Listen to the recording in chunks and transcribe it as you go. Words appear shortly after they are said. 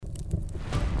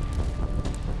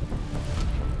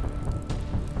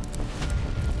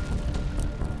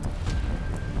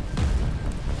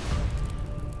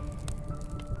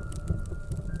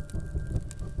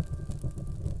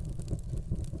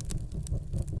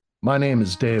My name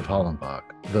is Dave Hollenbach,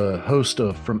 the host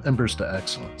of From Embers to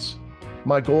Excellence.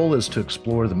 My goal is to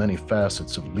explore the many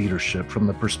facets of leadership from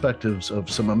the perspectives of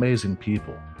some amazing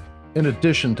people. In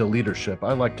addition to leadership,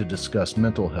 I like to discuss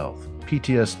mental health,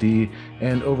 PTSD,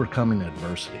 and overcoming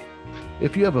adversity.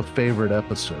 If you have a favorite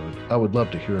episode, I would love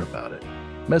to hear about it.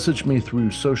 Message me through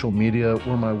social media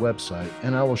or my website,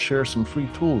 and I will share some free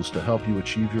tools to help you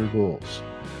achieve your goals.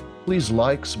 Please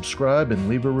like, subscribe, and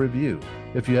leave a review.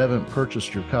 If you haven't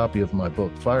purchased your copy of my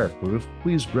book, Fireproof,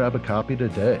 please grab a copy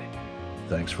today.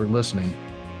 Thanks for listening.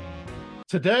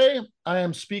 Today, I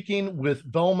am speaking with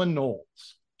Velma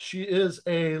Knowles. She is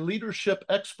a leadership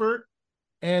expert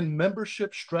and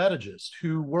membership strategist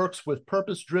who works with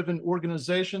purpose-driven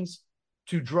organizations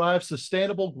to drive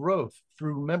sustainable growth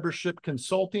through membership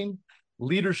consulting,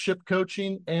 leadership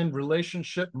coaching, and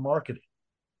relationship marketing.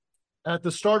 At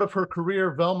the start of her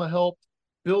career, Velma helped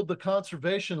build the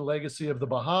conservation legacy of the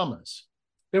Bahamas.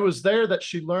 It was there that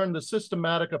she learned the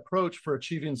systematic approach for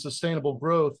achieving sustainable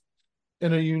growth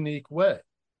in a unique way.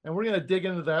 And we're going to dig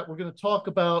into that. We're going to talk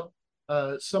about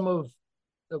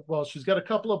she's got a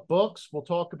couple of books. We'll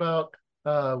talk about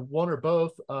one or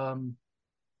both.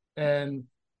 And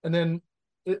then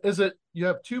is it, you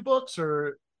have two books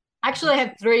or? Actually, I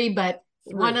have three, but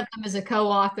one of them is a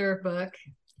co-author book.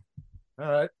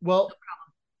 All right. Well,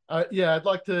 I'd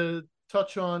like to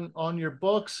touch on your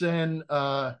books and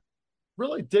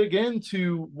really dig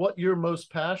into what you're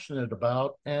most passionate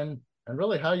about and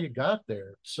really how you got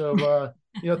there. So,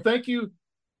 thank you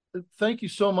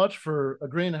so much for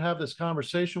agreeing to have this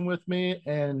conversation with me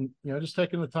and, just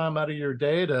taking the time out of your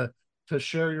day to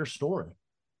share your story.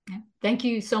 Thank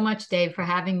you so much, Dave, for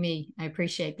having me. I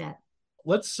appreciate that.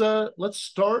 Let's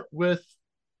start with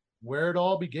where it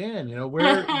all began.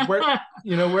 Where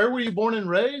were you born and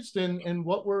raised, and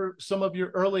what were some of your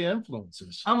early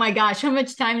influences? Oh my gosh, how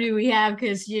much time do we have?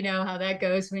 Because you know how that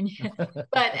goes when you.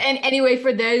 And anyway,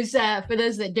 for those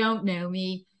that don't know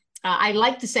me, I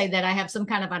like to say that I have some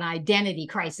kind of an identity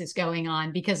crisis going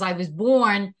on because I was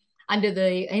born in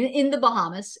the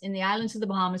Bahamas, in the islands of the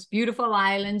Bahamas, beautiful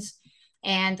islands,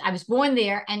 and I was born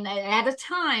there, and at a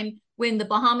time when the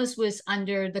Bahamas was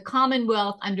under the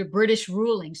Commonwealth, under British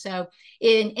ruling. So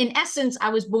in essence, I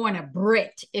was born a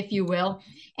Brit, if you will.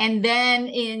 And then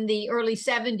in the early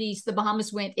 70s, the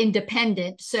Bahamas went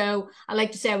independent. So I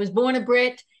like to say I was born a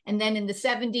Brit. And then in the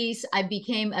 70s, I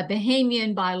became a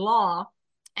Bahamian by law.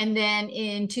 And then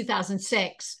in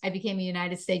 2006, I became a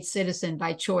United States citizen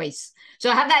by choice.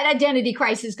 So I have that identity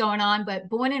crisis going on, but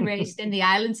born and raised in the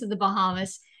islands of the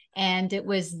Bahamas. And it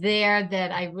was there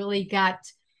that I really got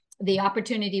the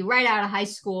opportunity right out of high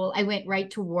school. I went right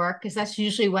to work because that's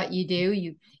usually what you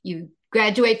do. You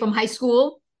graduate from high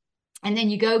school and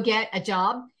then you go get a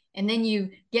job and then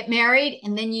you get married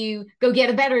and then you go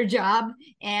get a better job.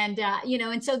 And,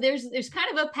 and so there's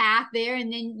kind of a path there.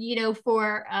 And then,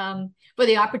 for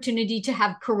the opportunity to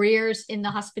have careers in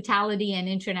the hospitality and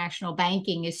international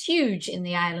banking is huge in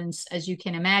the islands, as you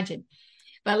can imagine.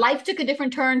 But life took a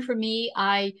different turn for me.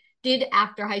 I did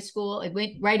after high school. I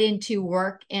went right into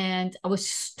work and I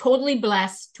was totally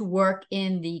blessed to work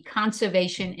in the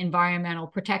conservation environmental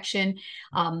protection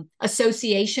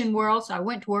association world. So I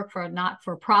went to work for a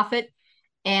not-for-profit,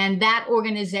 and that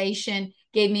organization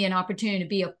gave me an opportunity to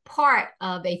be a part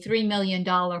of a $3 million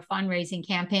fundraising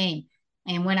campaign.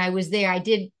 And when I was there, I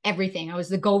did everything. I was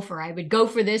the gopher. I would go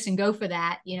for this and go for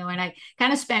that, and I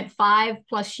kind of spent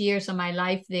 5+ years of my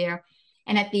life there.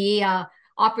 And at the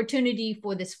opportunity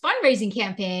for this fundraising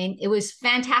campaign, it was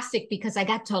fantastic because I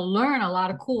got to learn a lot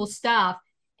of cool stuff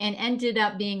and ended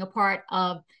up being a part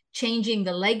of changing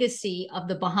the legacy of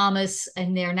the Bahamas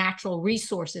and their natural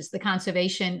resources, the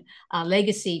conservation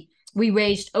legacy. We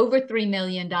raised over $3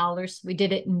 million. We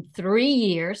did it in 3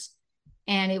 years.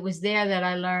 And it was there that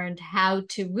I learned how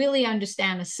to really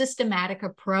understand a systematic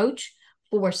approach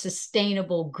for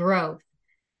sustainable growth.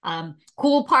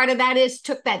 Cool part of that is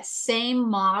took that same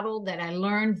model that I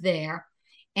learned there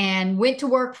and went to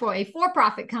work for a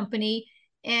for-profit company,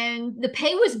 and the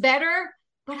pay was better,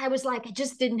 but I was like, I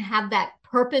just didn't have that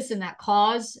purpose and that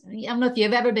cause. I don't know if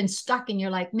you've ever been stuck and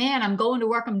you're like, man, I'm going to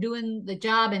work, I'm doing the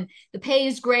job and the pay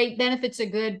is great, benefits are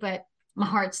good, but my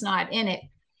heart's not in it.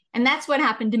 And that's what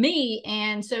happened to me.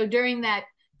 And so during that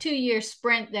 2-year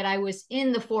sprint that I was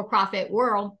in the for-profit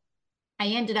world, I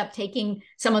ended up taking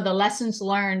some of the lessons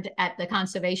learned at the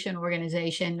conservation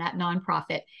organization, that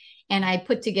nonprofit, and I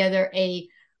put together a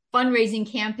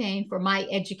fundraising campaign for my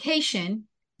education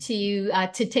to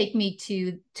take me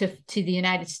to the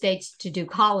United States to do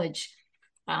college.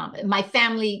 My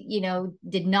family,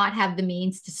 did not have the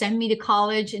means to send me to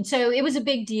college. And so it was a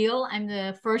big deal. I'm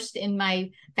the first in my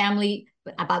family,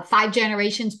 about 5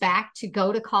 generations back, to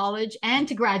go to college and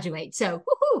to graduate. So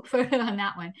woohoo on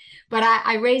that one. But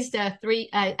I raised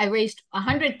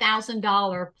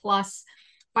 $100,000 plus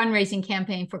fundraising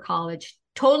campaign for college,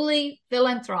 totally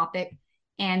philanthropic.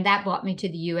 And that brought me to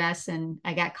the US, and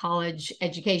I got college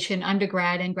education,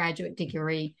 undergrad and graduate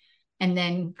degree. And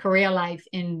then career life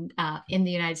in the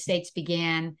United States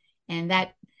began. And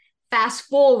that fast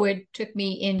forward took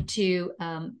me into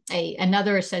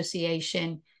another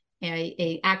association,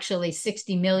 actually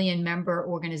 60 million member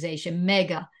organization,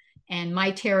 MEGA. And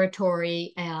my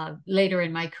territory later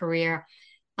in my career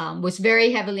was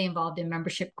very heavily involved in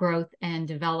membership growth and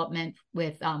development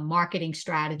with marketing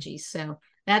strategies. So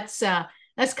that's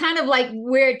kind of like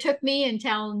where it took me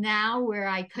until now, where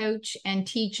I coach and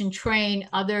teach and train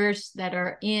others that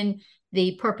are in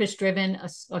the purpose-driven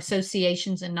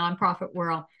associations and nonprofit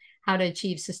world, how to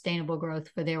achieve sustainable growth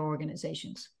for their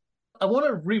organizations. I want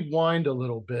to rewind a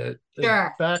little bit.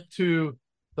 Sure. Back to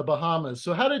the Bahamas.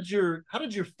 So how did your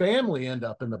family end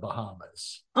up in the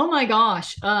Bahamas? Oh my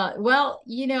gosh. Well,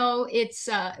 it's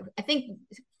I think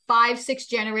 5-6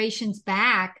 generations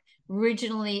back,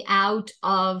 originally out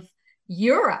of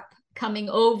Europe, coming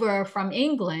over from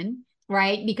England,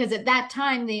 right? Because at that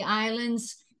time, the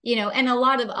islands, and a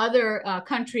lot of other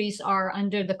countries are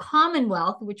under the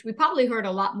Commonwealth, which we probably heard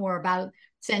a lot more about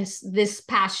since this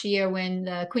past year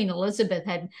when Queen Elizabeth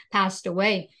had passed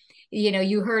away.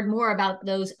 You heard more about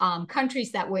those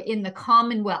countries that were in the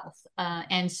Commonwealth.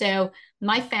 And so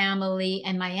my family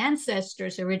and my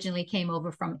ancestors originally came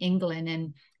over from England,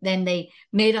 and then they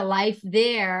made a life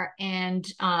there. And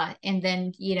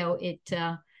then,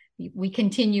 we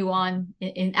continue on.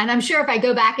 And I'm sure if I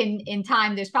go back in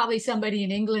time, there's probably somebody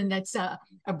in England that's a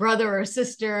brother or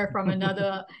sister from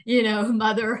another,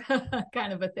 mother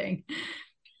kind of a thing.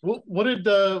 Well, what did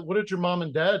your mom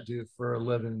and dad do for a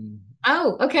living?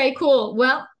 Oh, okay, cool.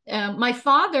 Well, my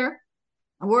father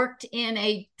worked in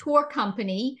a tour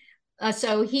company.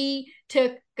 So he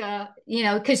took,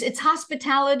 because it's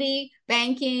hospitality,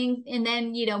 banking, and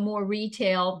then, more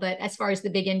retail, but as far as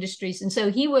the big industries. And so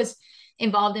he was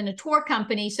involved in a tour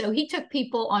company. So he took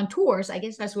people on tours. I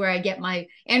guess that's where I get my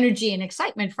energy and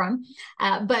excitement from.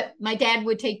 But my dad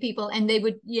would take people, and they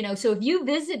would, so if you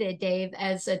visited, Dave,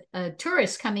 as a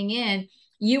tourist coming in,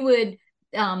 you could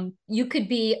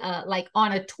be like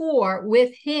on a tour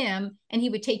with him, and he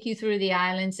would take you through the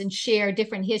islands and share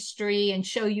different history and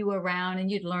show you around,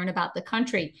 and you'd learn about the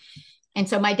country. And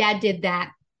so my dad did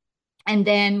that. And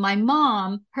then my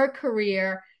mom, her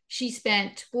career, she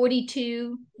spent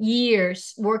 42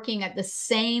 years working at the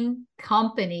same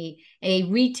company, a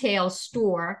retail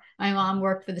store. My mom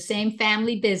worked for the same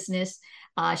family business.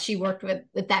 She worked with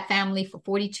that family for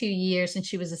 42 years, and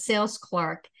she was a sales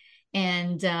clerk.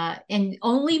 And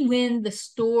only when the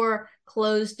store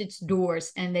closed its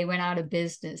doors and they went out of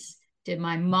business did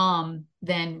my mom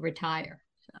then retire.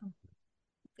 So,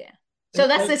 yeah. So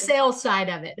that's the sales side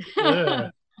of it.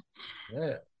 Yeah.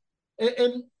 Yeah.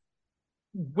 And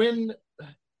when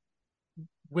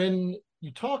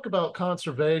you talk about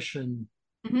conservation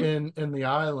in the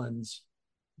islands,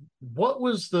 what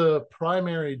was the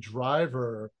primary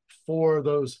driver for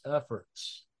those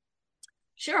efforts?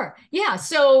 Sure. Yeah.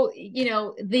 So,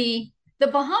 the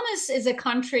Bahamas is a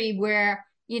country where,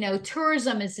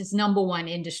 tourism is its number one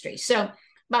industry. So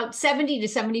about 70 to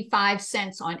 75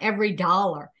 cents on every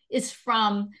dollar is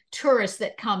from tourists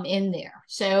that come in there.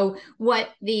 So what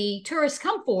the tourists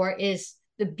come for is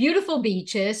the beautiful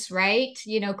beaches, right?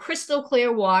 Crystal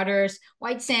clear waters,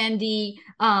 white sandy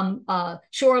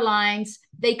shorelines.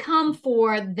 They come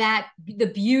for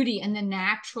the beauty and the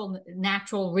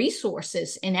natural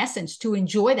resources, in essence, to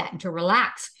enjoy that and to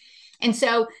relax. And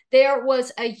so there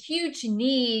was a huge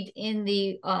need in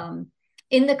the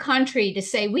country to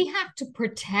say, we have to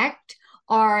protect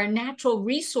our natural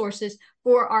resources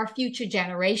for our future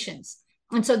generations.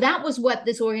 And so that was what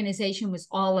this organization was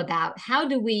all about. How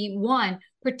do we, one,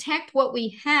 protect what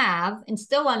we have and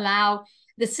still allow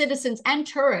the citizens and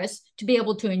tourists to be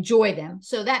able to enjoy them?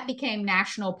 So that became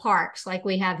national parks like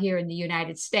we have here in the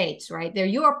United States, right? They're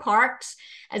your parks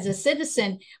as a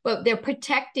citizen, but they're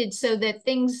protected so that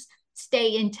things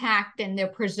stay intact and they're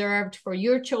preserved for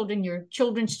your children, your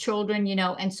children's children,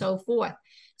 and so forth.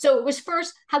 So it was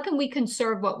first, how can we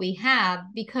conserve what we have?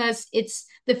 Because it's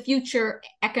the future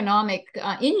economic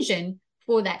engine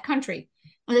for that country.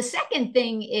 And the second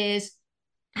thing is,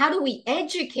 how do we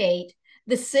educate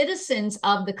the citizens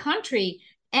of the country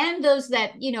and those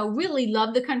that, really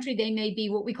love the country. They may be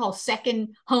what we call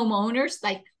second homeowners,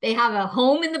 like they have a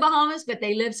home in the Bahamas, but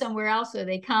they live somewhere else, so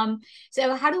they come.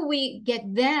 So how do we get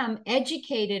them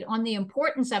educated on the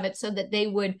importance of it so that they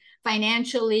would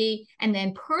financially and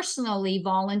then personally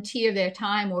volunteer their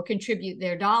time or contribute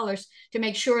their dollars to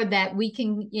make sure that we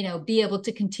can, be able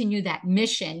to continue that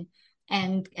mission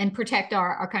and protect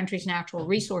our country's natural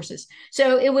resources.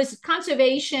 So it was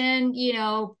conservation,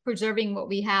 preserving what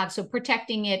we have. So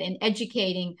protecting it and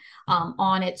educating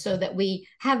on it so that we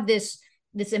have this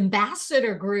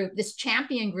ambassador group, this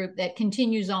champion group that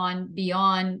continues on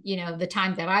beyond, the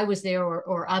time that I was there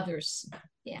or others.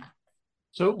 Yeah.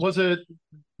 So was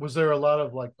there a lot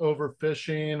of like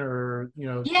overfishing or,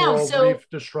 coral reef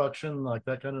destruction, like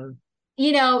that kind of?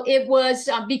 It was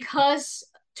because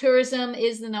tourism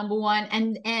is the number one,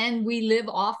 and we live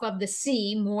off of the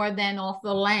sea more than off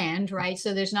the land, right?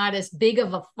 So there's not as big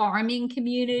of a farming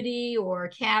community or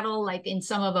cattle like in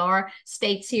some of our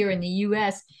states here in the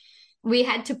US. We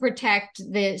had to protect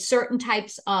the certain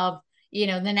types of the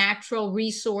natural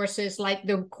resources like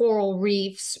the coral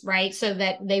reefs, right? So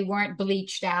that they weren't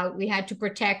bleached out. We had to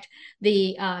protect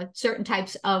the certain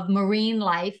types of marine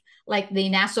life like the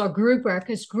Nassau grouper,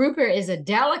 because grouper is a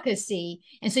delicacy.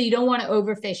 And so you don't want to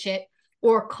overfish it.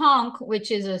 Or conch,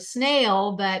 which is a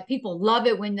snail, but people love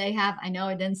it when they have, I know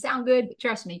it doesn't sound good, but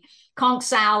trust me, conch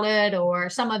salad or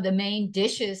some of the main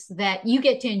dishes that you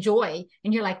get to enjoy.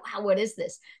 And you're like, wow, what is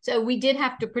this? So we did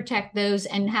have to protect those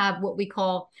and have what we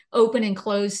call open and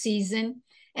closed season.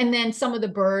 And then some of the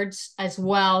birds as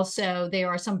well. So there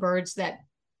are some birds that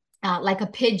like a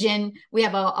pigeon. We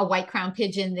have a white crowned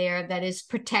pigeon there that is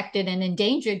protected and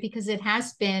endangered because it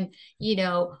has been, it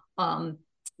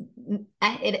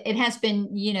has been,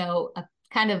 a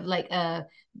kind of like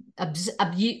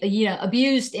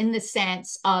abused in the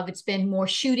sense of it's been more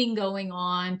shooting going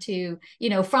on to,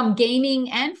 from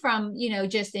gaming and from,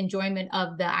 just enjoyment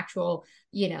of the actual,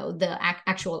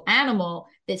 actual animal.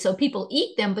 So people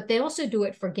eat them, but they also do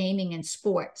it for gaming and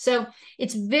sport. So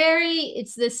it's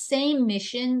the same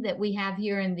mission that we have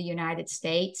here in the United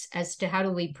States as to how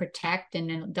do we protect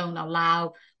and don't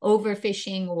allow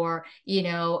overfishing or,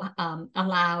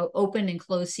 allow open and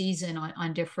closed season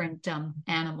on different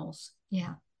animals.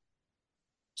 Yeah.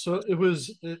 So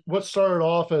what started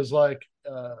off as like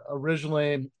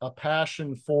originally a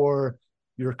passion for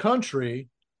your country.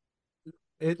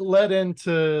 It led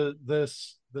into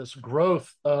this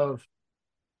growth of,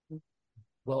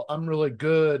 well, I'm really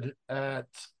good at,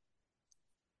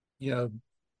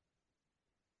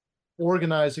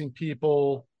 organizing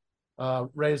people,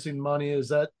 raising money. Is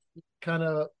that kind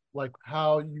of like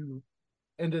how you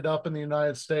ended up in the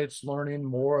United States, learning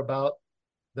more about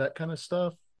that kind of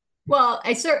stuff? Well,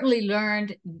 I certainly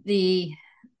learned the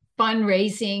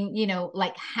fundraising,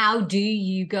 like how do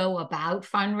you go about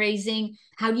fundraising?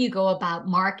 How do you go about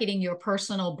marketing your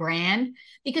personal brand?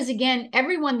 Because again,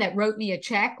 everyone that wrote me a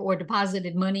check or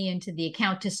deposited money into the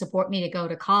account to support me to go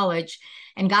to college,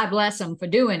 and God bless them for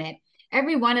doing it,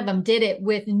 every one of them did it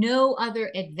with no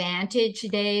other advantage,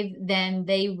 Dave, than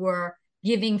they were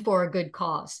giving for a good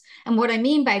cause. And what I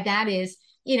mean by that is,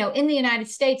 in the United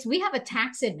States, we have a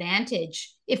tax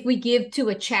advantage if we give to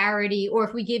a charity or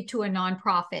if we give to a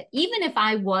nonprofit. Even if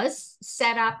I was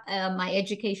set up my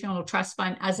educational trust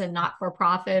fund as a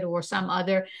not-for-profit or some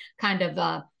other kind of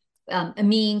a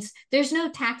means, there's no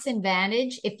tax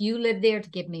advantage if you live there to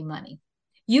give me money.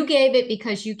 You gave it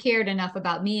because you cared enough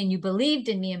about me and you believed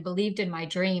in me and believed in my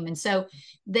dream. And so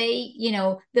they,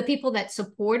 the people that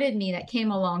supported me, that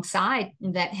came alongside,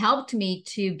 that helped me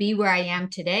to be where I am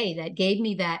today, that gave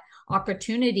me that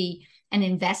opportunity and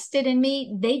invested in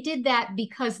me, they did that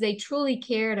because they truly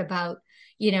cared about,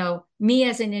 me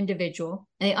as an individual.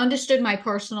 They understood my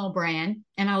personal brand,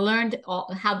 and I learned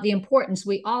how the importance,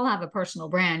 we all have a personal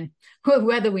brand,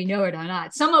 whether we know it or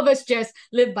not. Some of us just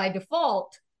live by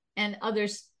default, and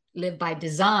others live by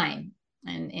design.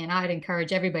 And I'd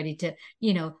encourage everybody to,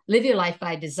 live your life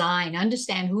by design,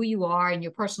 understand who you are and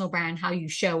your personal brand, how you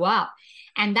show up.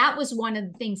 And that was one of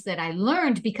the things that I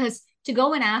learned, because to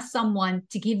go and ask someone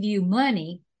to give you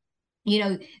money,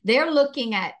 they're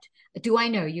looking at, do I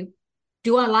know you?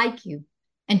 Do I like you?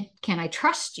 And can I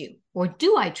trust you? Or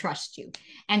do I trust you?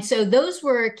 And so those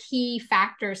were key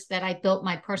factors that I built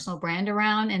my personal brand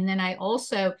around. And then I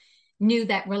also knew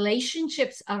that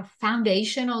relationships are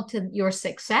foundational to your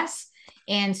success.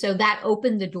 And so that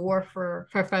opened the door for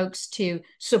folks to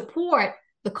support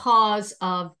the cause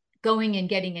of going and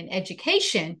getting an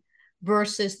education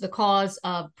versus the cause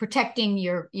of protecting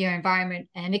your environment.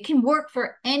 And it can work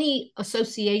for any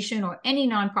association or any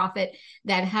nonprofit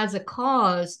that has a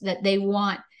cause that they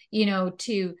want,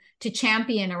 to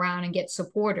champion around and get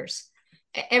supporters.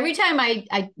 Every time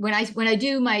when I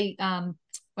do my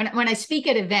when I speak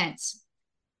at events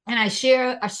and I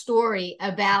share a story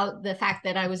about the fact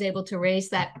that I was able to raise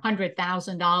that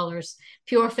 $100,000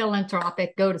 pure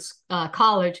philanthropic, go to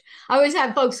college, I always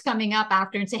have folks coming up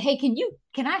after and say, hey,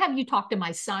 can I have you talk to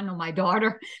my son or my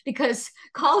daughter, because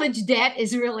college debt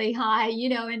is really high,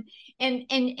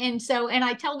 and so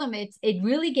I tell them it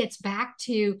really gets back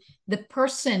to the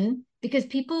person, because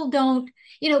people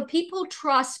people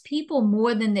trust people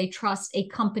more than they trust a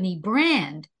company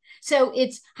brand. So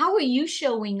it's, how are you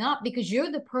showing up? Because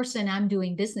you're the person I'm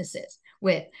doing businesses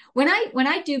with. When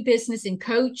I do business and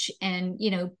coach and,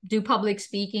 do public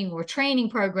speaking or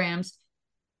training programs,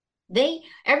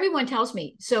 everyone tells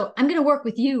me, so I'm going to work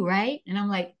with you, right? And I'm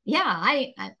like, yeah,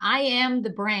 I am the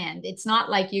brand. It's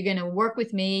not like you're going to work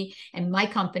with me and my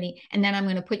company, and then I'm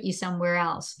going to put you somewhere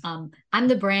else. I'm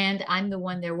the brand. I'm the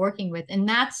one they're working with. And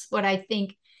that's what I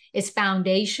think is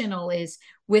foundational, is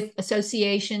with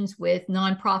associations, with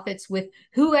nonprofits, with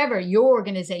whoever, your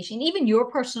organization, even your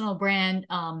personal brand,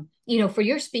 for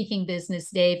your speaking business,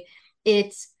 Dave,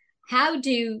 it's how do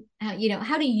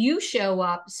you show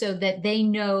up so that they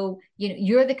know,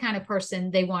 you're the kind of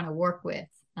person they want to work with.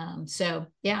 So,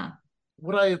 yeah.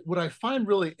 What I find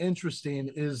really interesting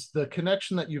is the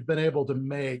connection that you've been able to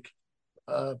make.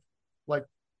 Like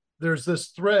there's this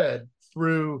thread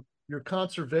through your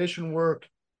conservation work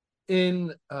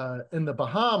in the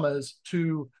Bahamas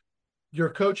to your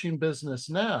coaching business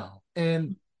now,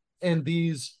 and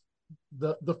these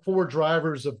the four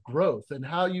drivers of growth, and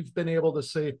how you've been able to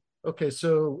say, okay,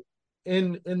 so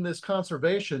in this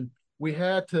conservation, we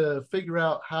had to figure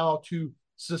out how to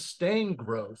sustain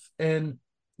growth, and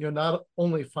not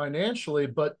only financially,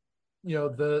 but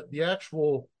the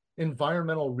actual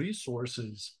environmental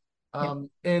resources,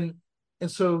 and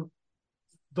so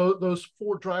those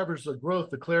four drivers of growth,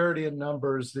 the clarity in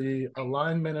numbers, the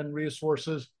alignment and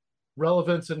resources,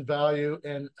 relevance and value,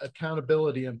 and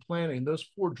accountability and planning, those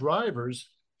four drivers.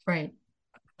 Right.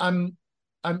 I'm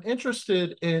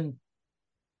interested in,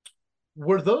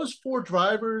 were those four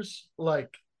drivers,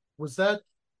 was that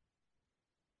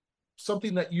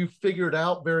something that you figured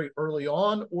out very early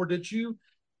on, or did you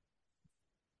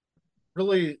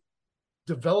really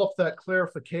develop that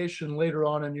clarification later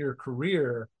on in your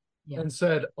career? Yeah. And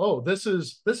said, oh, this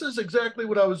is exactly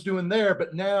what I was doing there,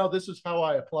 but now this is how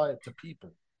I apply it to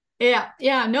people. Yeah.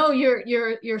 No,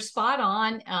 you're spot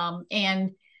on.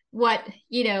 And what,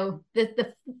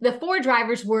 the four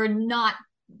drivers were not,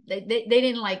 they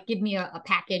didn't give me a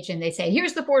package and they say,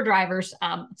 here's the four drivers.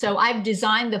 So I've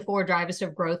designed the four drivers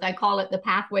of growth. I call it the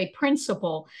pathway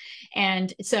principle.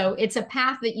 And so it's a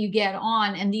path that you get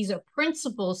on, and these are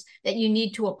principles that you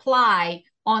need to apply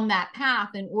on that path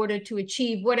in order to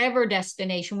achieve whatever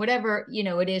destination, whatever,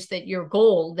 it is that your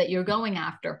goal that you're going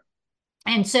after.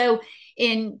 And so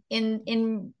when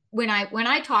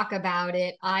I talk about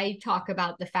it, I talk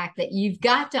about the fact that you've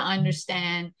got to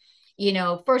understand,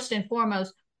 first and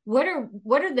foremost, what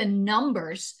are the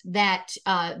numbers that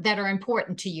are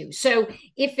important to you. So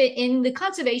if in the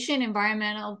conservation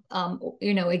environmental,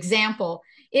 example,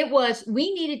 it was,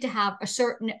 we needed to have a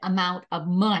certain amount of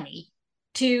money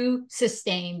to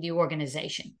sustain the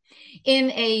organization.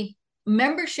 In a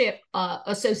membership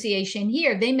association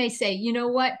here, they may say, you know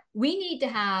what, we need to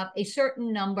have a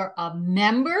certain number of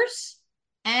members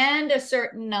and a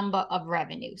certain number of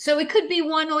revenue. So it could be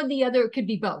one or the other. It could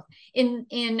be both. In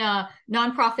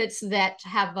nonprofits that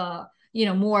have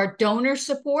more donor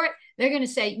support, they're going to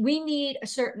say, we need a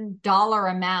certain dollar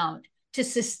amount to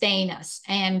sustain us.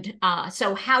 And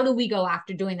so how do we go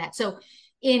after doing that? So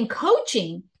in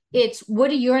coaching, it's, what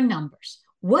are your numbers?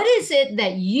 What is it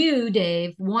that you,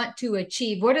 Dave, want to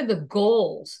achieve? What are the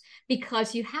goals?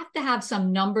 Because you have to have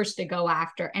some numbers to go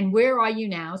after. And where are you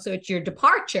now? So it's your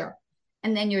departure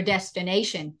and then your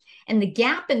destination. And the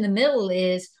gap in the middle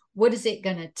is, what is it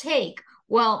going to take?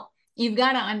 Well, you've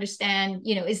got to understand,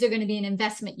 is there going to be an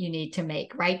investment you need to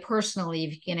make, right? Personally,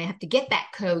 if you're going to have to get that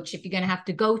coach, if you're going to have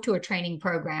to go to a training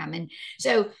program. And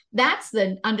so that's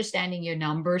the understanding your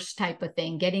numbers type of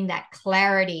thing, getting that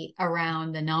clarity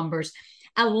around the numbers.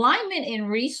 Alignment in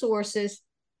resources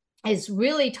is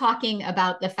really talking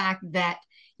about the fact that,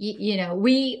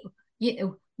 we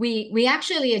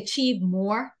actually achieve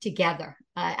more together.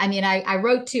 I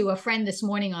wrote to a friend this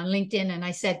morning on LinkedIn and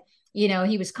I said,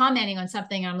 he was commenting on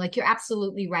something. And I'm like, you're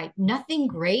absolutely right. Nothing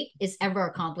great is ever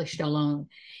accomplished alone.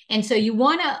 And so you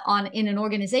want to, in an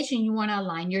organization, you want to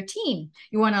align your team.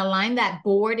 You want to align that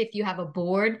board if you have a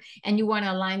board, and you want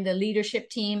to align the leadership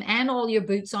team and all your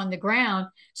boots on the ground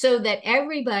so that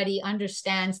everybody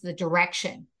understands the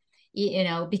direction.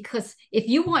 because if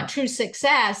you want true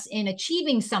success in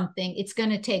achieving something, it's going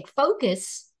to take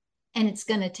focus and it's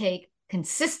going to take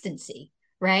consistency,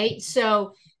 right?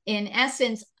 So in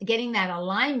essence, getting that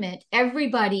alignment,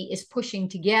 everybody is pushing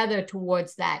together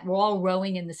towards that. We're all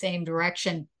rowing in the same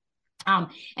direction.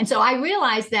 And so I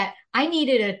realized that I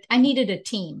needed a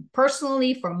team.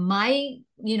 Personally, for my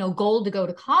goal to go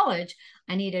to college,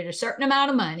 I needed a certain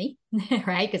amount of money,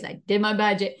 right? Because I did my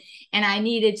budget, and I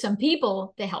needed some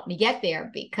people to help me get there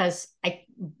because I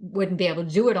wouldn't be able to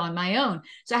do it on my own.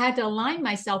 So I had to align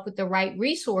myself with the right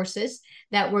resources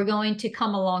that were going to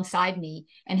come alongside me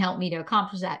and help me to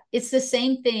accomplish that. It's the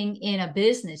same thing in a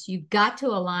business. You've got to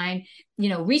align.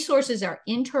 Resources are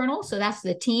internal, so that's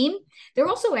the team. They're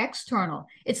also external.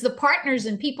 It's the partners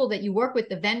and people that you work with,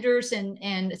 the vendors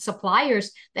and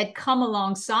suppliers that come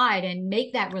alongside and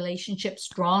make that relationship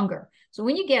stronger. So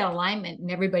when you get alignment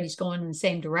and everybody's going in the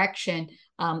same direction,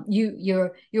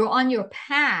 you're on your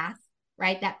path,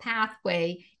 right? That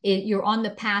pathway, you're on the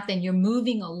path and you're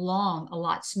moving along a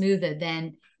lot smoother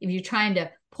than if you're trying to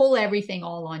pull everything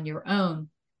all on your own.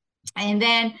 And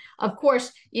then, of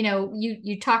course,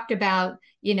 you talked about,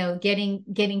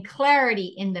 getting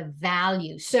clarity in the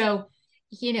value. So,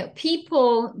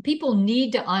 people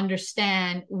need to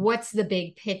understand what's the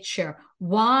big picture.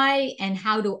 Why and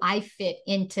how do I fit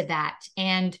into that?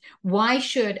 And why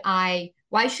should I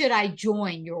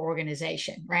join your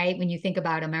organization, right? When you think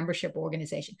about a membership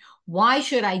organization, why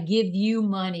should I give you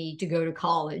money to go to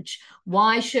college?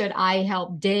 Why should I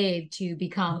help Dave to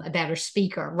become a better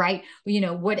speaker, right?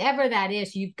 Whatever that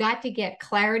is, you've got to get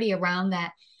clarity around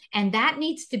that. And that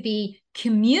needs to be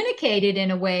communicated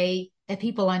in a way that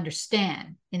people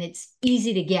understand and it's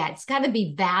easy to get. It's got to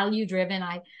be value driven.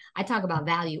 I talk about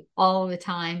value all the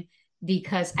time,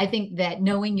 because I think that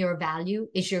knowing your value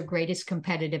is your greatest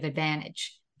competitive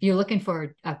advantage. If you're looking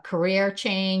for a career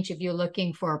change, if you're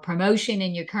looking for a promotion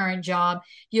in your current job,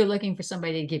 if you're looking for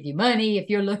somebody to give you money, if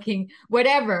you're looking,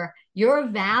 whatever, your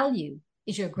value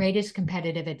is your greatest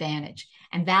competitive advantage.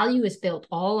 And value is built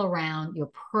all around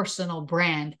your personal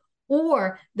brand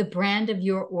or the brand of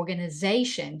your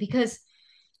organization, because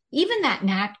even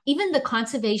the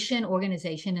conservation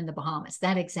organization in the Bahamas,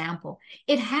 that example,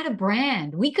 it had a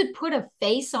brand. We could put a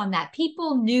face on that.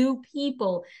 People knew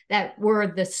people that were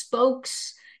the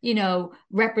spokes,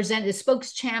 representative,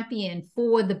 spokes champion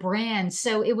for the brand.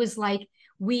 So it was like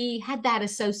we had that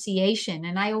association.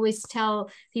 And I always tell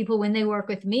people when they work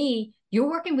with me, you're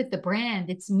working with the brand.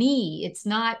 It's me. It's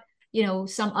not,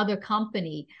 some other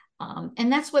company.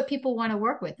 And that's what people want to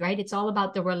work with, right? It's all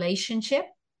about the relationship.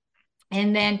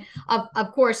 And then,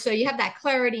 of course, so you have that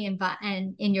clarity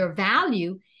in your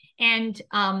value. And,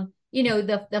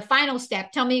 the final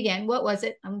step, tell me again, what was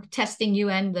it? I'm testing you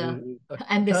and the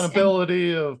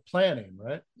accountability of planning,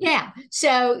 right? Yeah.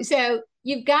 So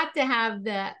you've got to have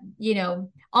the,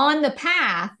 on the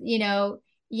path,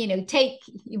 take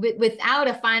without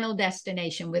a final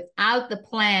destination, without the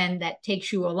plan that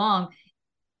takes you along,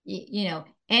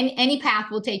 any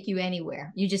path will take you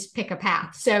anywhere. You just pick a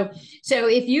path. So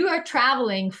if you are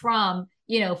traveling from,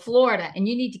 Florida and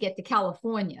you need to get to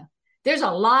California, there's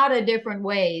a lot of different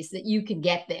ways that you can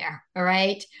get there. All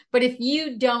right. But if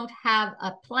you don't have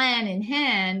a plan in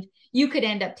hand, you could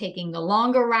end up taking the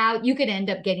longer route. You could end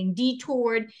up getting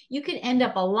detoured. You could end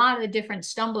up a lot of different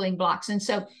stumbling blocks. And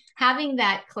so having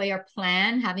that clear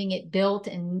plan, having it built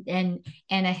and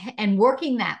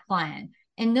working that plan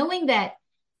and knowing that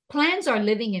plans are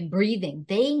living and breathing.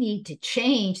 They need to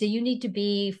change. So you need to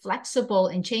be flexible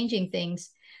in changing things,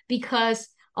 because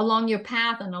along your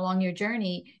path and along your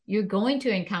journey, you're going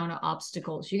to encounter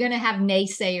obstacles. You're going to have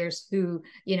naysayers who,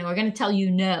 are going to tell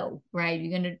you no, right?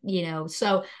 You're going to,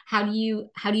 so how do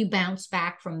you bounce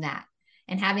back from that?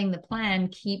 And having the plan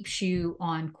keeps you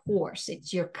on course.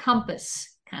 It's your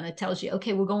compass, kind of tells you,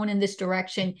 okay, we're going in this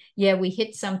direction. Yeah, we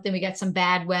hit something. We got some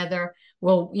bad weather.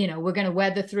 Well, we're going to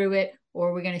weather through it,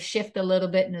 or we're going to shift a little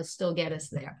bit and it'll still get us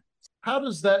there. How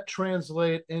does that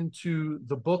translate into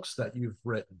the books that you've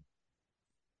written?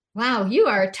 Wow, you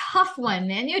are a tough one,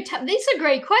 man. These are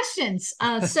great questions.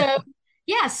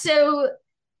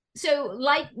 So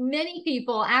like many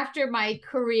people, after my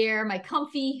career, my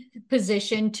comfy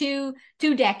position, two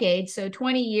decades, so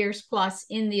 20 years plus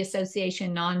in the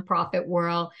association nonprofit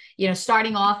world,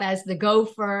 starting off as the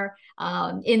gopher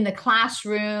in the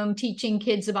classroom, teaching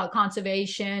kids about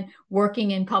conservation,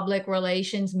 working in public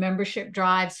relations, membership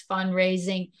drives,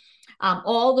 fundraising,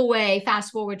 all the way,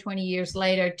 fast forward 20 years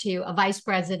later, to a vice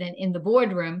president in the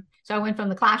boardroom. So I went from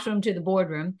the classroom to the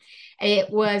boardroom. It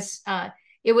was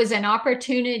an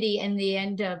opportunity in the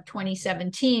end of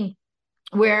 2017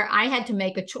 where I had to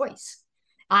make a choice.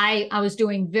 I was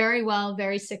doing very well,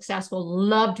 very successful,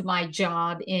 loved my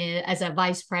job as a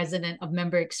vice president of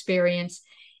member experience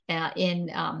in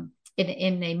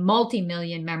a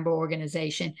multi-million member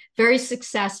organization. Very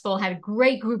successful, had a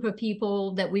great group of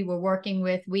people that we were working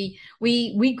with.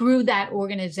 We grew that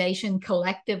organization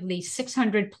collectively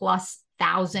 600 plus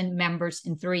thousand members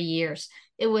in 3 years.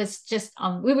 It was just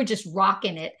we were just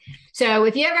rocking it. So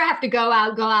if you ever have to go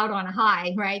out on a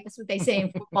high, right? That's what they say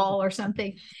in football or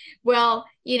something. Well,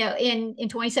 in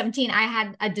 2017, I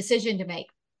had a decision to make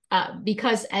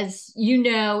because, as you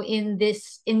know, in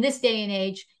this day and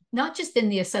age, not just in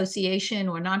the association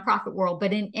or nonprofit world,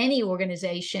 but in any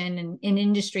organization and in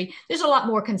industry, there's a lot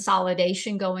more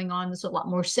consolidation going on. There's a lot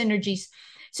more synergies.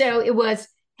 So it was,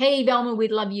 hey, Velma,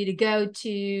 we'd love you to go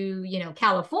to,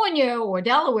 California or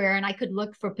Delaware. And I could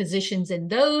look for positions in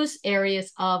those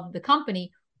areas of the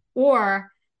company, or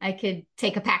I could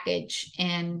take a package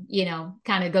and,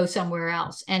 kind of go somewhere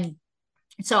else. And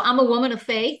so I'm a woman of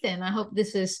faith, and I hope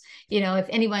this is, if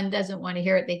anyone doesn't want to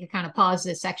hear it, they can kind of pause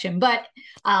this section. But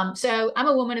so I'm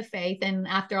a woman of faith, and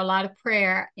after a lot of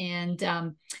prayer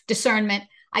and discernment,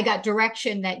 I got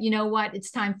direction that,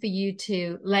 it's time for you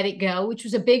to let it go, which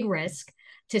was a big risk,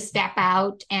 to step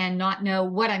out and not know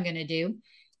what I'm going to do.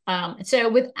 So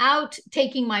without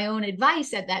taking my own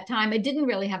advice at that time, I didn't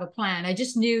really have a plan. I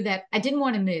just knew that I didn't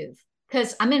want to move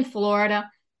because I'm in Florida.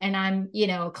 And I'm,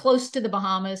 close to the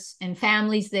Bahamas, and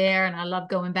family's there, and I love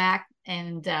going back.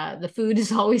 And the food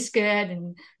is always good,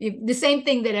 and the same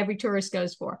thing that every tourist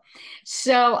goes for.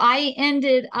 So I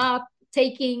ended up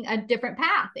taking a different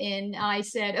path, and I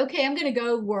said, okay, I'm going to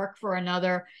go work for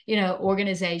another,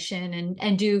 organization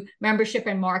and do membership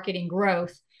and marketing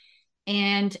growth,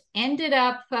 and ended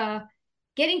up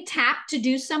getting tapped to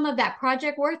do some of that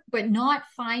project work, but not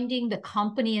finding the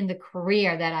company and the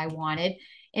career that I wanted.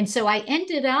 And so I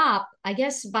ended up, I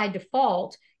guess by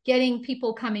default, getting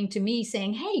people coming to me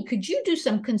saying, hey, could you do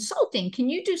some consulting? Can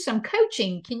you do some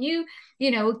coaching? Can you,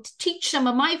 teach some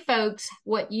of my folks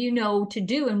what you know to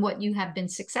do and what you have been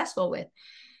successful with?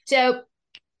 So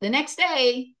the next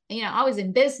day, I was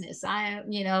in business. I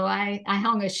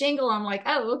hung a shingle. I'm like,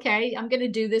 oh, okay, I'm going to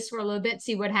do this for a little bit,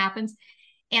 see what happens.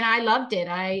 And I loved it.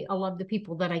 I love the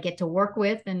people that I get to work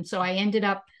with. And so I ended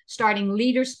up starting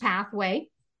Leaders Pathway.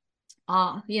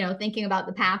 Thinking about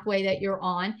the pathway that you're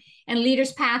on. And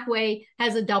Leaders Pathway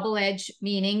has a double-edged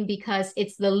meaning because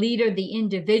it's the leader, the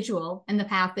individual, and the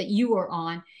path that you are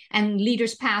on. And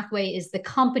Leaders Pathway is the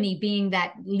company being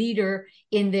that leader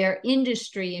in their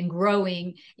industry and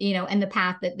growing, and the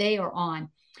path that they are on.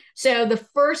 So the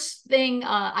first thing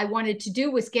I wanted to do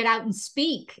was get out and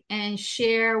speak and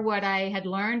share what I had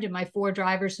learned in my 4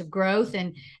 drivers of growth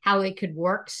and how it could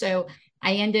work. So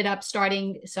I ended up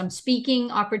starting some speaking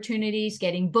opportunities,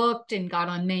 getting booked, and got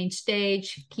on main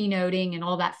stage, keynoting, and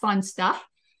all that fun stuff.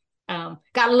 Got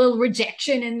a little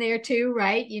rejection in there too,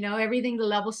 right? Everything to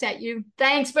level set you.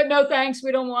 Thanks, but no thanks.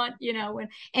 We don't want,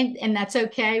 and that's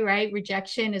okay, right?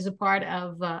 Rejection is a part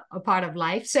of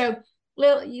life. So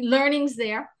little learnings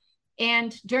there.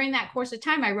 And during that course of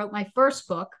time, I wrote my first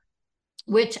book,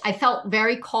 which I felt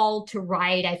very called to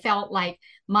write. I felt like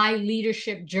my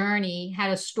leadership journey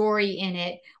had a story in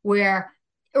it where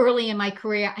early in my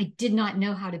career, I did not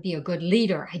know how to be a good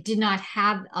leader. I did not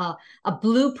have a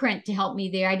blueprint to help me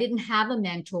there. I didn't have a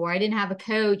mentor. I didn't have a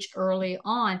coach early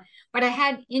on, but I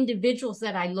had individuals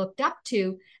that I looked up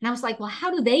to. And I was like, well, how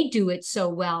do they do it so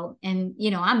well? And,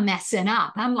 I'm messing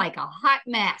up. I'm like a hot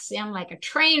mess. I'm like a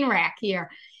train wreck here.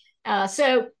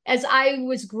 So as I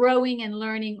was growing and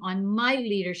learning on my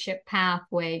leadership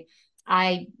pathway,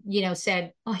 I,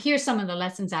 said, oh, here's some of the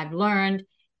lessons I've learned.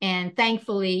 And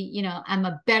thankfully, I'm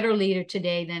a better leader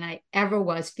today than I ever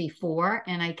was before.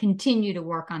 And I continue to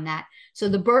work on that. So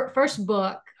the first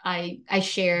book I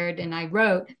shared and I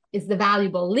wrote is The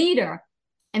Valuable Leader.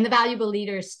 And The Valuable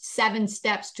Leader is 7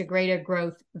 steps to greater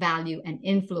growth, value, and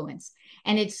influence.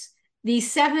 And it's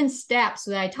these 7 steps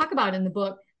that I talk about in the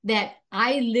book that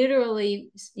I literally,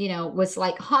 was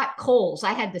like hot coals.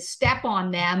 I had to step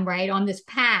on them, right, on this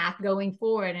path going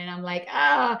forward. And I'm like,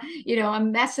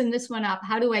 I'm messing this one up.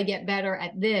 How do I get better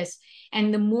at this?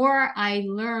 And the more I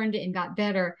learned and got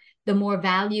better, the more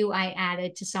value I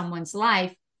added to someone's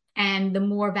life and the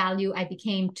more value I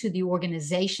became to the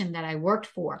organization that I worked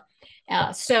for.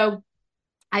 So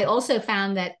I also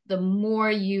found that the more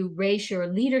you raise your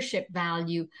leadership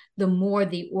value, the more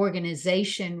the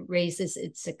organization raises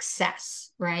its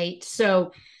success, right?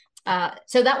 So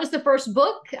that was the first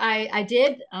book I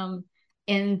did.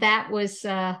 And that was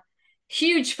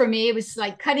huge for me. It was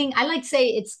like cutting, I like to say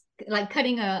it's like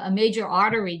cutting a major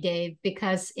artery, Dave,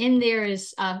 because in there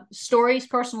is stories,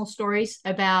 personal stories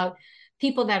about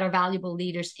people that are valuable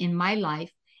leaders in my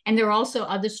life. And there are also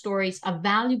other stories of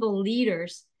valuable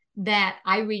leaders that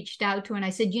I reached out to and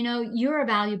I said, you're a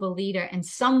valuable leader and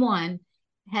someone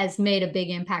has made a big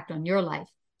impact on your life.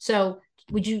 So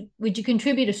would you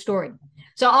contribute a story?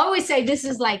 So I always say this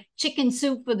is like chicken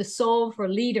soup for the soul for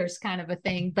leaders kind of a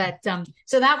thing. But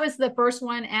so that was the first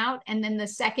one out. And then the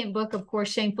second book, of course,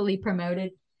 Shamefully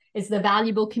Promoted, is The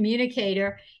Valuable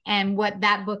Communicator. And what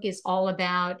that book is all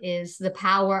about is the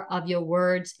power of your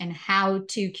words and how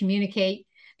to communicate.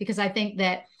 Because I think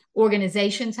that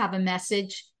organizations have a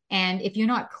message. And if you're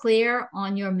not clear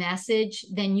on your message,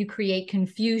 then you create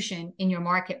confusion in your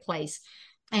marketplace.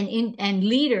 And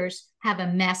leaders have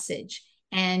a message.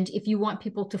 And if you want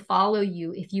people to follow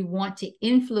you, if you want to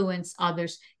influence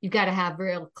others, you've got to have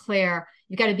real clear,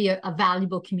 you've got to be a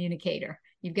valuable communicator.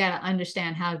 You've got to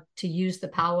understand how to use the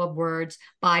power of words,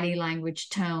 body language,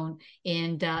 tone.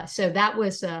 And so that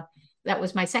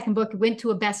was my second book. It went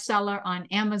to a bestseller on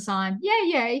Amazon.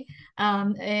 Yay. So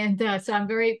I'm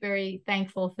very, very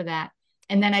thankful for that.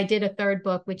 And then I did a third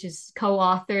book, which is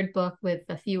co-authored book with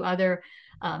a few other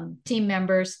team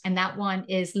members. And that one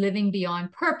is Living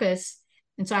Beyond Purpose.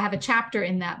 And so I have a chapter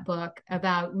in that book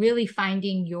about really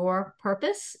finding your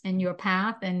purpose and your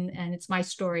path. And it's my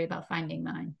story about finding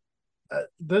mine.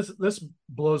 This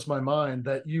blows my mind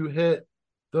that you hit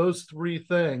those three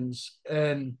things.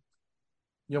 And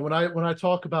when I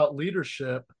talk about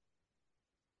leadership,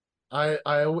 I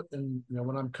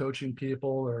when I'm coaching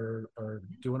people or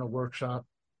doing a workshop,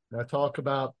 I talk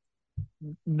about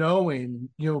knowing,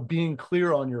 being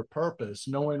clear on your purpose,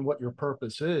 knowing what your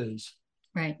purpose is,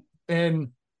 right, and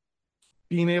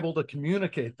being able to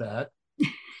communicate that.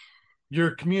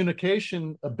 Your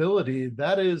communication ability,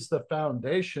 that is the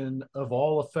foundation of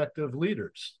all effective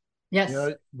leaders.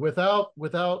 Yes. Without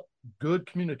good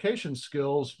communication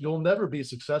skills, you'll never be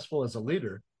successful as a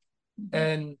leader.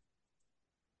 Mm-hmm.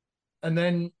 And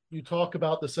then you talk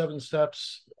about the 7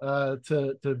 steps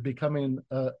to becoming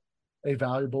a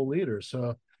valuable leader.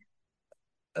 So,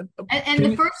 and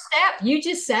the first step, you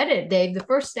just said it, Dave. The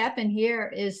first step in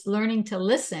here is learning to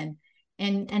listen.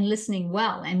 And listening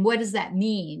well. And what does that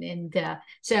mean? And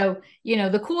so,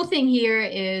 the cool thing here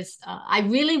is I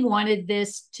really wanted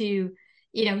this to,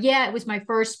 it was my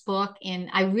first book and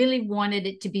I really wanted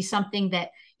it to be something that,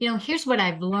 here's what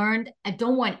I've learned. I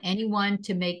don't want anyone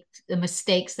to make the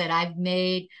mistakes that I've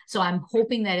made. So I'm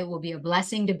hoping that it will be a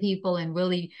blessing to people and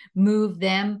really move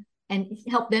them and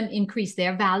help them increase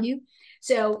their value.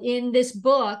 So in this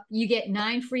book, you get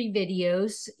 9 free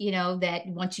videos, that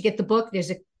once you get the book,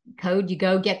 there's a code, you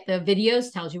go get the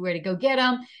videos, tells you where to go get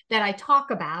them, that I talk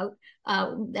about.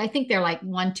 I think they're like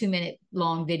 1-2 minute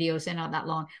long videos. They're not that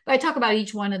long, but I talk about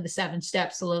each one of the 7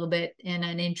 steps a little bit in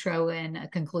an intro and a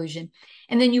conclusion.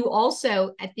 And then you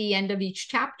also, at the end of each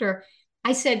chapter,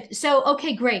 I said, so,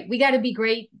 okay, great. We got to be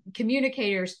great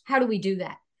communicators. How do we do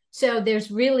that? So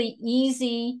there's really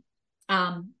easy,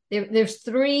 there's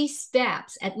 3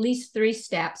 steps, at least 3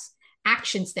 steps,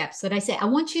 action steps that I say, I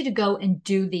want you to go and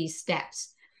do these steps.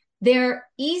 They're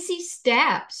easy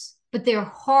steps, but they're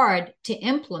hard to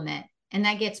implement. And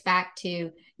that gets back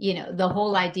to, the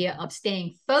whole idea of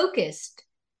staying focused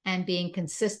and being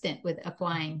consistent with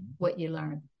applying what you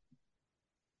learn.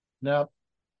 Now,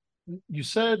 you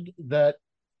said that,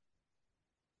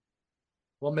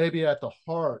 well, maybe at the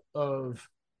heart of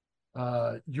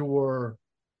your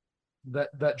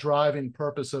that driving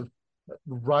purpose of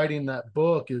writing that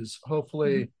book is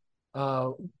hopefully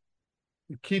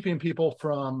keeping people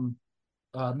from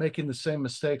making the same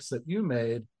mistakes that you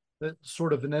made. That's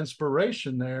sort of an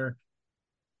inspiration there.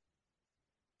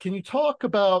 Can you talk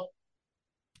about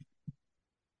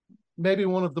maybe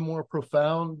one of the more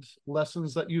profound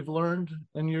lessons that you've learned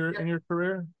in your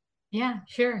career? Yeah,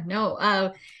 sure.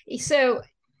 No. So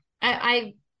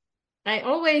I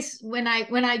always, when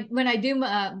I do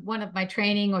one of my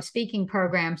training or speaking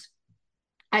programs,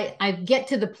 I get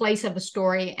to the place of a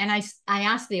story and I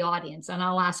ask the audience, and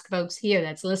I'll ask folks here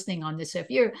that's listening on this. So if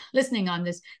you're listening on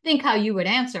this, think how you would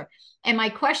answer. And my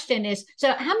question is,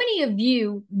 so how many of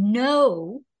you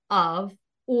know of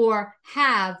or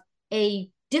have a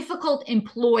difficult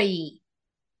employee,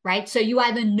 right? So you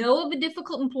either know of a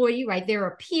difficult employee, right? They're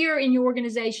a peer in your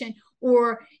organization,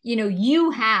 or, you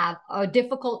have a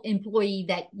difficult employee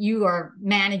that you are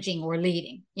managing or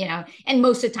leading, and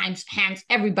most of the times, hands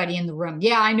everybody in the room.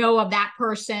 Yeah, I know of that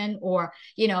person, or,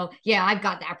 yeah, I've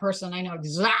got that person. I know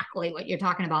exactly what you're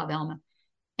talking about, Velma.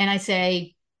 And I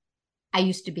say, I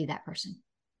used to be that person.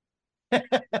 Okay.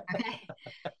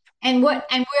 And where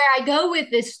I go with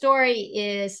this story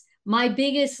is my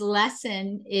biggest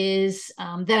lesson is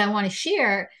that I want to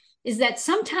share is that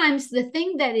sometimes the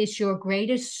thing that is your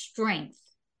greatest strength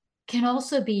can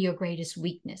also be your greatest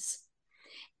weakness.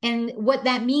 And what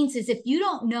that means is if you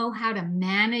don't know how to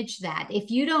manage that, if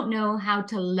you don't know how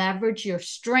to leverage your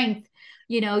strength,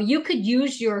 you could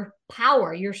use your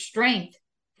power, your strength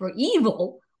for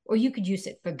evil, or you could use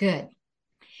it for good.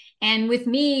 And with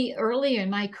me early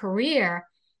in my career,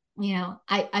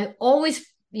 I always,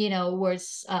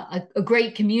 was a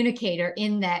great communicator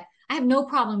in that I have no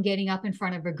problem getting up in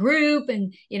front of a group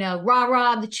and, rah,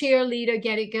 rah, the cheerleader,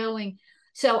 get it going.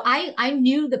 So I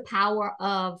knew the power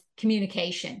of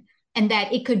communication and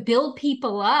that it could build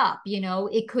people up,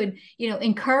 it could,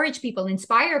 encourage people,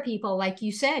 inspire people, like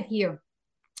you said here.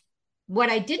 What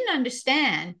I didn't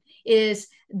understand is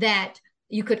that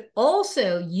you could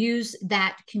also use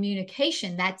that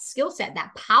communication, that skill set,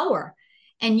 that power,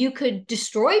 and you could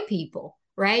destroy people,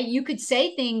 right? You could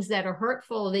say things that are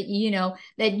hurtful, that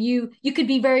that you could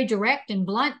be very direct and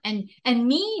blunt and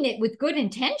mean it with good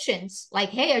intentions,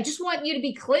 like, hey, I just want you to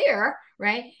be clear,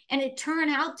 right? And it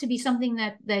turned out to be something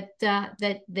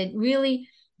that really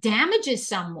damages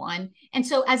someone. And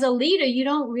so as a leader, you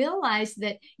don't realize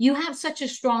that you have such a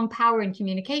strong power in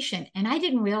communication. And I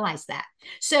didn't realize that.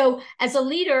 So as a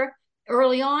leader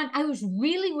early on, I was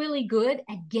really, really good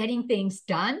at getting things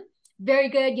done. Very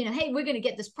good. Hey, we're going to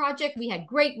get this project. We had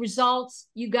great results.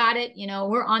 You got it.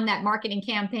 We're on that marketing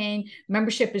campaign.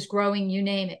 Membership is growing, you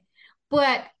name it.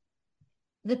 But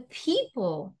the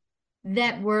people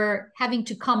that were having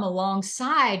to come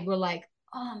alongside were like,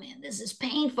 oh man, this is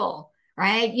painful.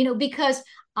 Right? Because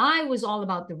I was all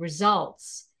about the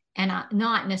results and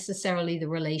not necessarily the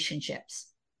relationships.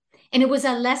 And it was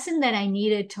a lesson that I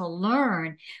needed to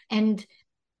learn. And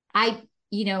I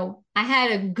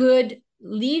had a good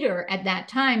leader at that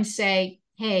time say,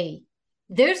 hey,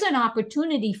 there's an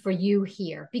opportunity for you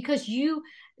here because you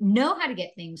know how to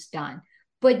get things done,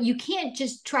 but you can't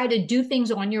just try to do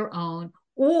things on your own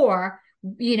or,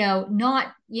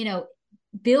 not,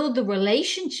 build the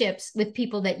relationships with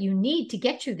people that you need to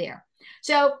get you there.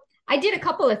 So I did a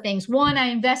couple of things. One, I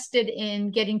invested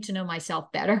in getting to know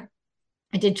myself better.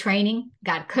 I did training,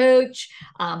 got a coach.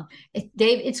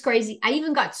 Dave, it's crazy. I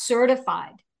even got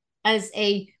certified as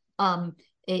a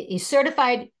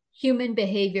certified human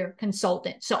behavior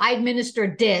consultant. So I administer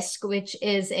DISC, which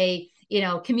is a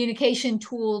communication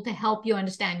tool to help you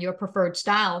understand your preferred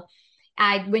style.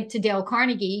 I went to Dale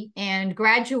Carnegie and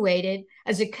graduated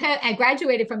I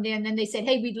graduated from there. And then they said,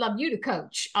 hey, we'd love you to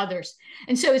coach others.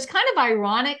 And so it's kind of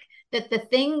ironic that the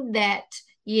thing that,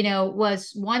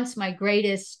 was once my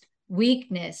greatest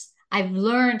weakness, I've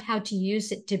learned how to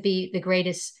use it to be the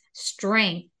greatest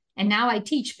strength. And now I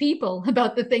teach people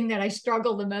about the thing that I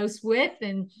struggle the most with.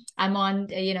 And I'm on,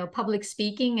 public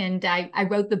speaking. And I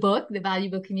wrote the book, The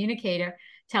Valuable Communicator,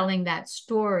 telling that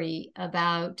story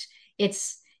about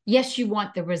yes, you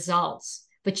want the results,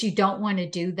 but you don't want to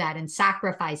do that and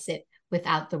sacrifice it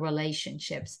without the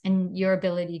relationships. And your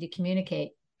ability to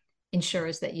communicate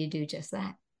ensures that you do just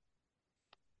that.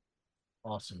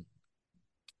 Awesome.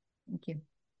 Thank you.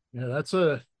 Yeah, that's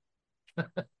that's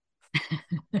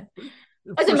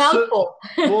a mouthful.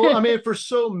 Well, I mean, for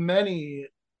so many,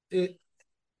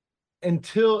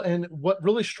 and what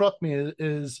really struck me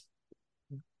is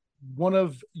one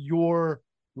of your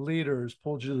leaders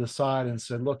pulled you to the side and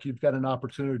said, look, you've got an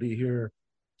opportunity here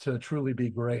to truly be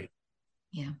great.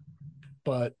 Yeah.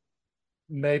 But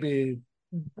maybe,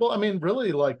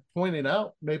 really like pointing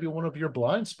out maybe one of your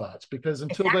blind spots, because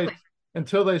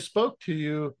until they spoke to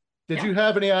you, did you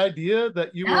have any idea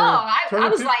that you were? I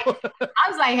was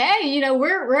like, hey,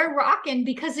 we're rocking,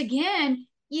 because again,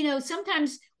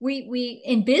 sometimes we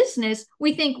in business,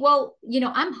 we think, well,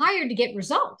 I'm hired to get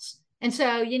results. And so,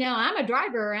 I'm a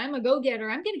driver, I'm a go-getter,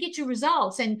 I'm going to get you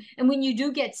results. And when you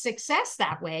do get success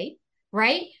that way,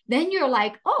 right, then you're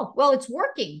like, oh, well, it's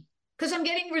working because I'm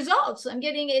getting results.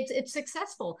 It's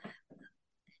successful.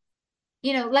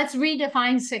 Let's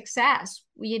redefine success.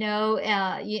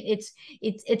 It's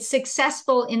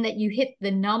successful in that you hit the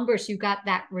numbers, you got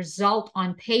that result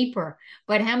on paper,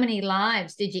 but how many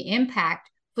lives did you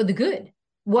impact for the good?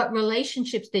 What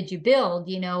relationships did you build,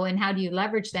 and how do you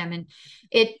leverage them? And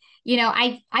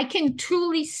I can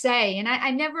truly say, and I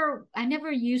never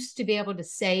used to be able to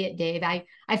say it, Dave. I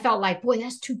felt like, boy,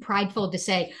 that's too prideful to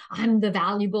say I'm the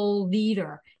valuable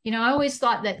leader. I always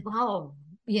thought that, wow,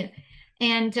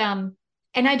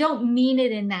 and I don't mean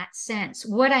it in that sense.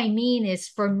 What I mean is,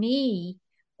 for me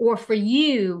or for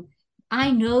you,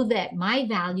 I know that my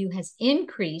value has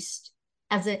increased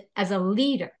as a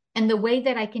leader. And the way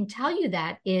that I can tell you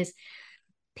that is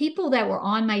people that were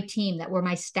on my team, that were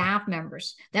my staff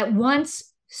members, that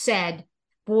once said,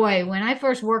 boy, when I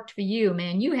first worked for you,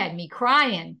 man, you had me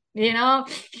crying, now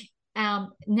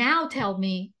tell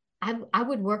me I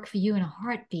would work for you in a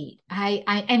heartbeat.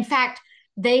 In fact,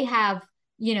 they have,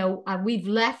 we've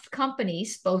left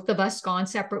companies, both of us gone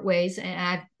separate ways, and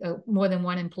I have more than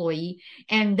one employee.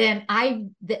 And then I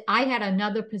had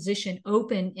another position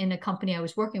open in a company I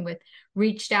was working with,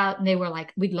 reached out, and they were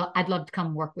like, I'd love to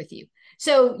come work with you.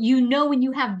 So, when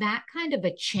you have that kind of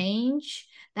a change,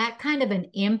 that kind of an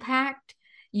impact,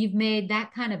 you've made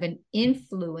that kind of an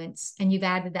influence, and you've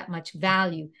added that much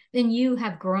value, then you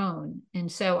have grown. And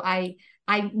so I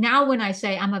now, when I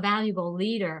say I'm a valuable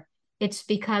leader, it's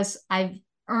because I've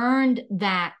earned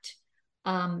that.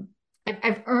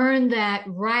 I've earned that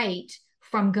right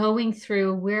from going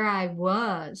through where I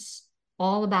was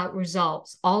all about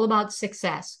results, all about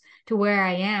success, to where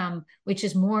I am, which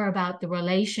is more about the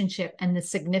relationship and the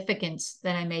significance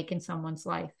that I make in someone's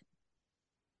life.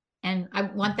 And I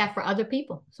want that for other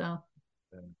people. So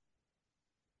yeah,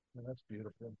 that's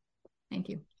beautiful. Thank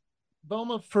you.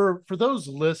 Velma, for those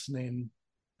listening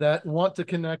that want to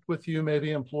connect with you,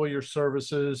 maybe employ your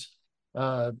services,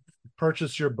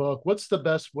 purchase your book, what's the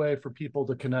best way for people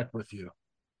to connect with you?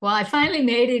 Well, I finally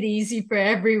made it easy for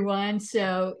everyone.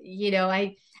 So,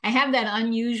 I have that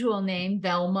unusual name,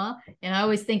 Velma, and I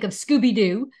always think of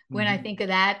Scooby-Doo when I think of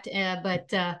that.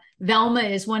 But Velma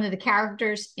is one of the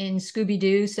characters in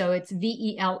Scooby-Doo, so it's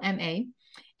Velma.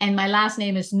 And my last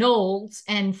name is Knowles.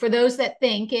 And for those that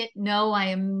think it, no, I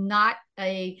am not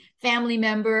a family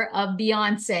member of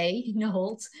Beyonce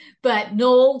Knowles, but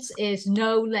Knowles is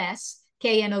no less,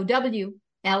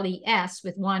 KNOWLES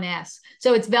with one S.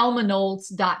 So it's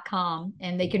velmaknowles.com,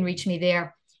 and they can reach me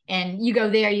there. And you go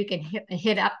there, you can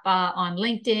hit up on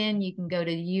LinkedIn, you can go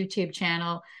to the YouTube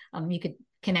channel, you could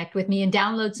connect with me and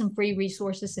download some free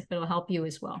resources if it'll help you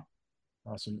as well.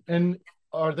 Awesome. And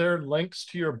are there links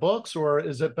to your books, or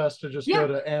is it best to just go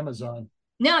to Amazon?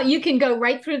 No, you can go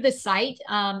right through the site.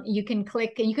 You can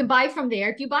click and you can buy from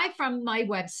there. If you buy from my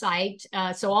website,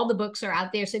 so all the books are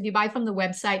out there. So if you buy from the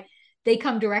website, they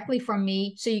come directly from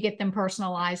me, so you get them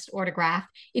personalized, autographed.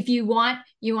 If you want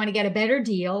to get a better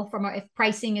deal if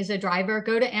pricing is a driver,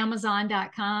 go to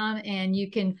Amazon.com and you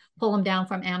can pull them down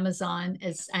from Amazon,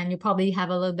 and you'll probably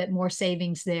have a little bit more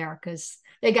savings there because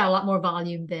they got a lot more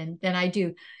volume than I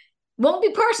do. Won't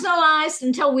be personalized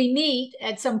until we meet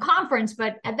at some conference,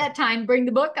 but at that time, bring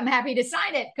the book. I'm happy to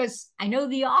sign it because I know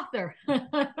the author.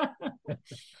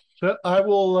 So I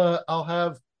will. I'll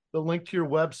have the link to your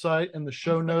website in the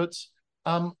show notes.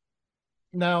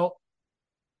 Now,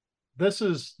 this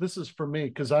is for me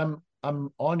because I'm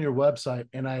on your website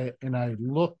and I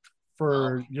looked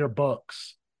for your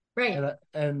books, right?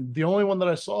 And the only one that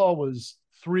I saw was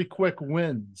 3 quick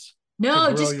wins.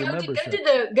 No, just go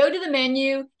to the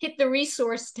menu, hit the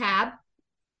resource tab.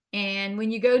 And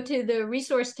when you go to the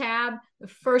resource tab, the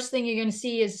first thing you're going to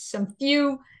see is some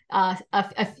few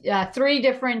 3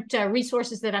 different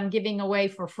resources that I'm giving away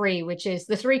for free, which is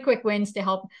the 3 quick wins to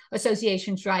help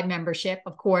associations drive membership,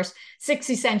 of course,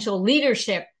 6 essential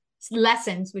leadership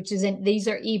lessons, which is these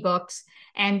are ebooks,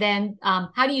 and then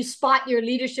how do you spot your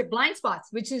leadership blind spots,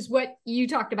 which is what you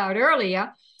talked about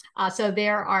earlier. So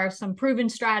there are some proven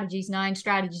strategies, 9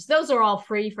 strategies. Those are all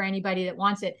free for anybody that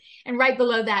wants it. And right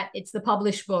below that, it's the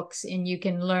published books, and you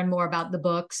can learn more about the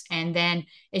books. And then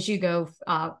as you go,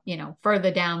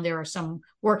 further down, there are some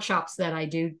workshops that I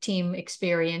do, team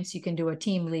experience. You can do a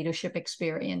team leadership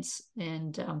experience,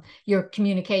 and your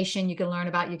communication. You can learn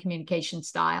about your communication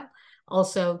style.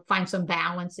 Also find some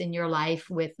balance in your life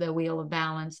with the Wheel of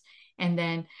Balance, and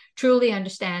then truly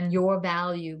understand your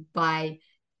value by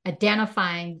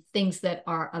identifying things that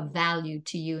are of value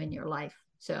to you in your life.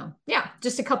 So yeah,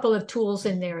 just a couple of tools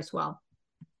in there as well.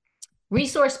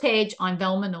 Resource page on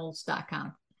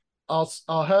velmaknowles.com.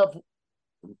 I'll have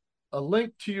a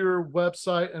link to your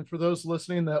website, and for those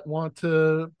listening that want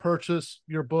to purchase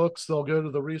your books, they'll go to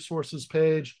the resources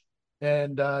page,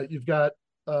 and you've got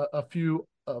a few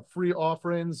free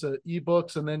offerings,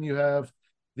 ebooks, and then you have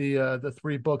the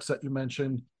 3 books that you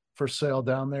mentioned for sale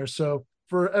down there. So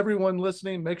for everyone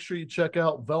listening, make sure you check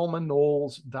out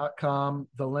velmaknowles.com.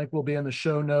 The link will be in the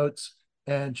show notes,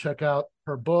 and check out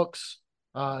her books.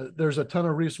 There's a ton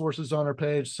of resources on her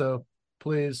page, so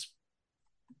please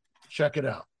check it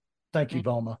out. Thank you,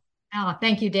 Velma. Oh,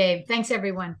 thank you, Dave. Thanks,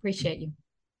 everyone. Appreciate you.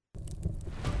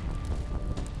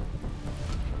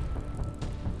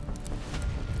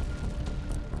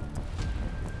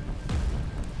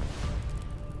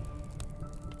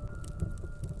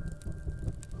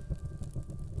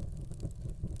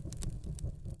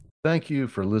 Thank you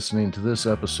for listening to this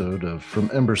episode of From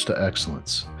Embers to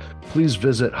Excellence. Please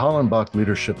visit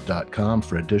hollenbachleadership.com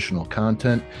for additional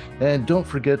content, and don't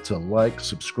forget to like,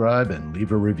 subscribe, and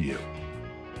leave a review.